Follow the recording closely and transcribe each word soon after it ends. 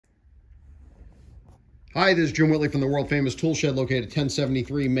Hi, this is Jim Whitley from the world famous Tool Shed located at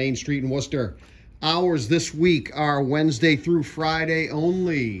 1073 Main Street in Worcester. Hours this week are Wednesday through Friday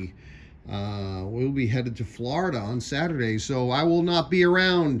only. We'll be headed to Florida on Saturday, so I will not be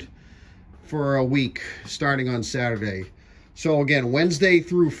around for a week starting on Saturday. So again, Wednesday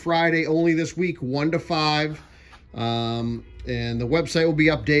through Friday only this week, 1 to 5. And the website will be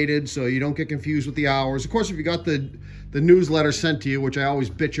updated so you don't get confused with the hours. Of course, if you got the newsletter sent to you, which I always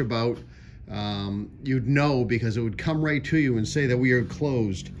bitch about, you'd know because it would come right to you and say that we are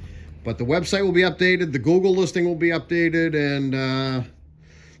closed. But the website will be updated, the Google listing will be updated, and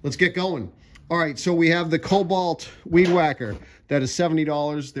let's get going. All right, so we have the Cobalt Weed Whacker. That is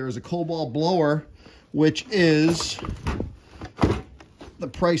 $70. There is a Cobalt blower, which is, the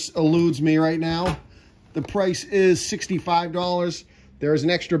price eludes me right now. The price is $65. There is an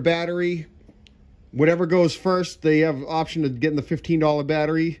extra battery. Whatever goes first, they have option of getting the $15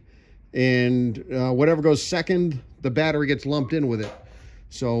 battery. And whatever goes second, the battery gets lumped in with it.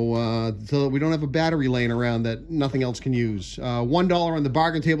 So we don't have a battery laying around that nothing else can use. $1 on the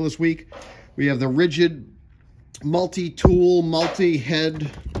bargain table this week. We have the Ridgid multi-tool, multi-head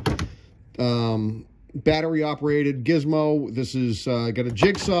battery-operated gizmo. This is got a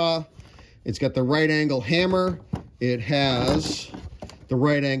jigsaw. It's got the right angle hammer. It has the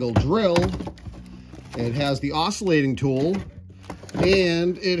right angle drill. It has the oscillating tool.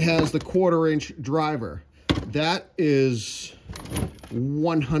 And it has the 1/4-inch driver. That is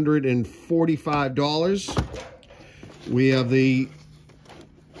 $145. We have the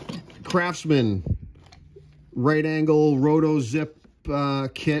Craftsman right angle roto zip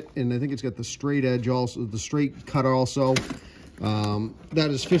kit, and I think it's got the straight edge also, the straight cutter also.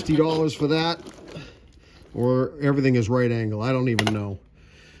 That is $50 for that, or everything is right angle. I don't even know.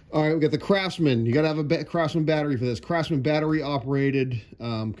 All right, we got the Craftsman. You got to have a Craftsman battery for this. Craftsman battery-operated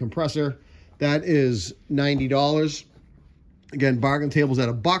compressor. That is $90. Again, bargain table's at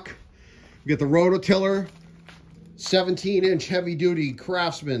 $1. We got the Rototiller, 17-inch heavy-duty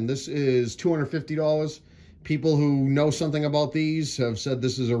Craftsman. This is $250. People who know something about these have said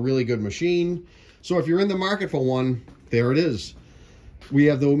this is a really good machine. So if you're in the market for one, there it is. We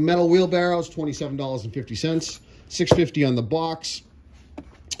have the metal wheelbarrows, $27.50. $6.50 on the box.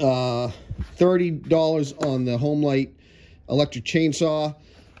 $30 on the Homelite electric chainsaw,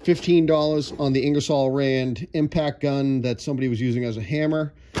 $15 on the Ingersoll Rand impact gun that somebody was using as a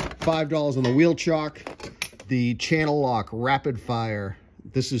hammer, $5 on the wheel chock, the Channel Lock rapid fire.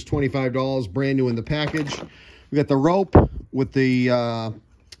 This is $25, brand new in the package. We got the rope with the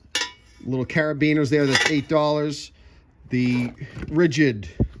little carabiners there. That's $8. The Ridgid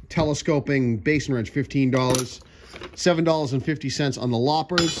telescoping basin wrench, $15. $7.50 on the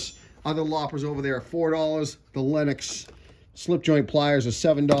loppers. Other loppers over there are $4. The Lennox slip joint pliers are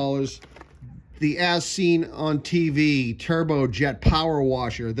 $7. The As Seen on TV Turbo Jet power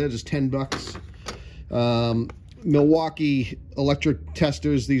washer, that is $10. Milwaukee electric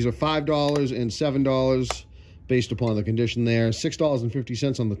testers, these are $5 and $7 based upon the condition there.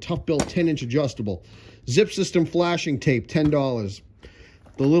 $6.50 on the Tough Built 10-inch adjustable. Zip system flashing tape, $10.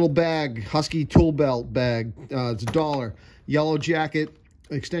 The little bag, Husky tool belt bag, it's $1. Yellow Jacket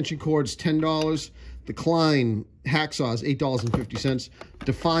extension cords, $10. The Klein hacksaws, $8.50.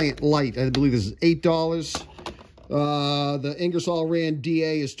 Defiant light, I believe this is $8. The Ingersoll Rand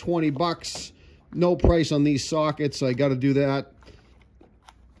DA is $20. No price on these sockets, I got to do that.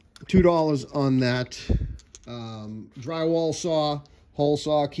 $2 on that drywall saw, hole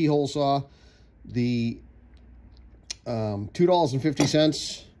saw, keyhole saw. The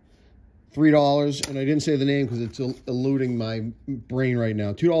 $2.50, $3, and I didn't say the name because it's eluding my brain right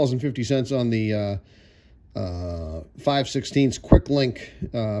now. $2.50 on the 5/16 quick link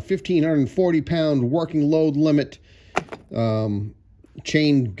 1,540-pound working load limit chain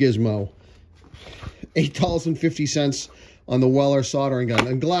gizmo. $8.50 on the Weller soldering gun.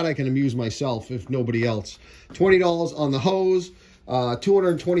 I'm glad I can amuse myself if nobody else. $20 on the hose.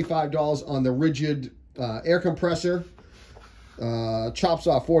 $225 on the Ridgid air compressor. Chop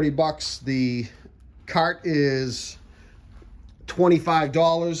saw, $40. The cart is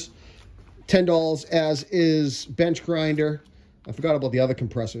 $25. $10 as is bench grinder. I forgot about the other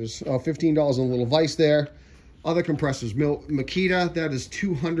compressors. $15 on the little vise there. Other compressors, Makita, that is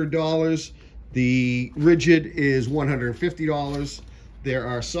 $200. The Ridgid is $150. There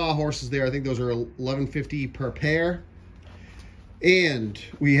are sawhorses there. I think those are $11.50 per pair. And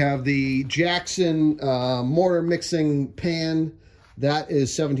we have the Jackson mortar mixing pan. That is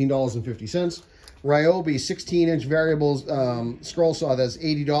 $17.50. Ryobi 16-inch variable scroll saw. That's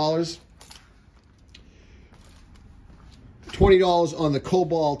 $80. $20 on the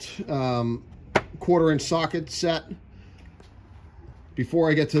Cobalt 1/4-inch socket set. Before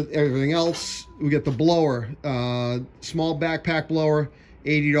I get to everything else, we get the blower. Small backpack blower,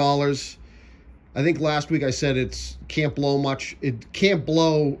 $80. I think last week I said it can't blow much. It can't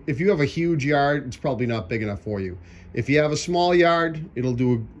blow. If you have a huge yard, it's probably not big enough for you. If you have a small yard, it'll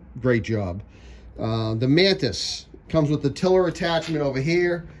do a great job. The Mantis comes with the tiller attachment over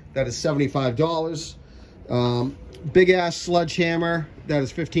here. That is $75. Big ass sledgehammer, that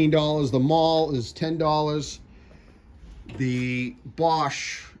is $15. The Maul is $10. The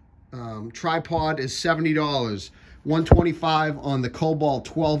Bosch tripod is $70. $125 on the Cobalt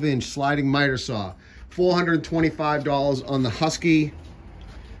 12-inch sliding miter saw. $425 on the Husky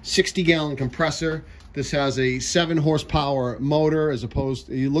 60-gallon compressor. This has a 7-horsepower motor, as opposed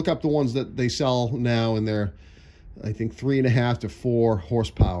to, you look up the ones that they sell now, and they're, I think, 3.5 to 4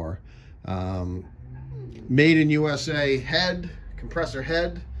 horsepower. Made in USA head, compressor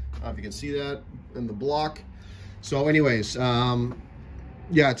head. I don't know if you can see that in the block. So anyways,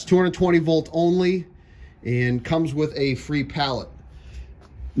 yeah, it's 220 volt only and comes with a free pallet.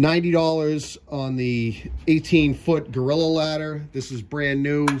 $90 on the 18-foot Gorilla ladder. This is brand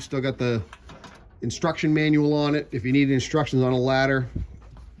new. Still got the instruction manual on it. If you need instructions on a ladder,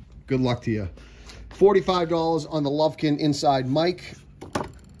 good luck to you. $45 on the Lovekin inside mic.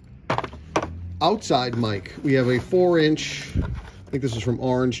 Outside mic, we have a 4-inch, I think this is from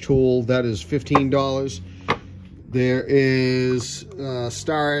Orange Tool, that is $15. There is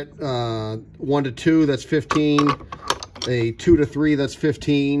start 1 to 2, that's $15. A 2 to 3, that's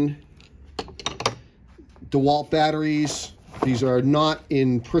 $15. DeWalt batteries, these are not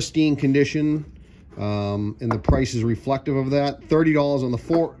in pristine condition, and the price is reflective of that. $30 on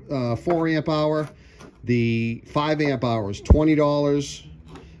the 4 amp hour. The 5 amp hour is $20.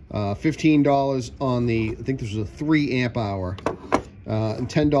 $15 on the, I think this was a 3 amp hour, and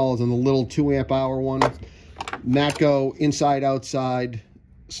 $10 on the little 2 amp hour one. Matco inside outside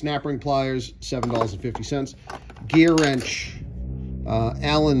snap ring pliers, $7.50. Gear wrench,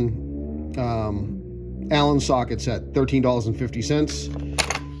 Allen socket set,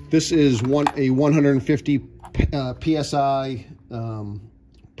 $13.50. This is a 150 psi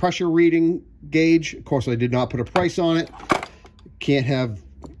pressure reading gauge. Of course, I did not put a price on it. Can't have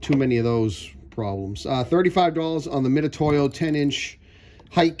too many of those problems. $35 on the Mitutoyo 10-inch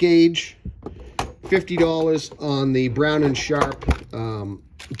height gauge. $50 on the Brown & Sharp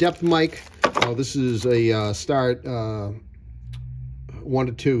depth mic. Oh, this is a start 1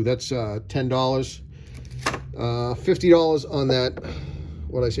 to 2. That's $10. $50 on that,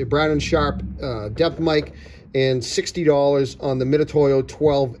 what did I say, Brown & Sharp depth mic, and $60 on the Mitutoyo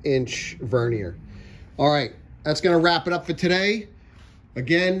 12-inch vernier. All right, that's going to wrap it up for today.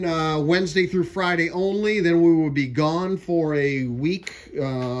 Again, Wednesday through Friday only. Then we will be gone for a week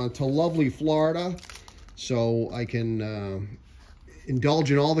to lovely Florida, so I can indulge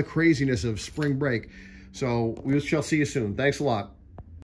in all the craziness of spring break. So we shall see you soon. Thanks a lot.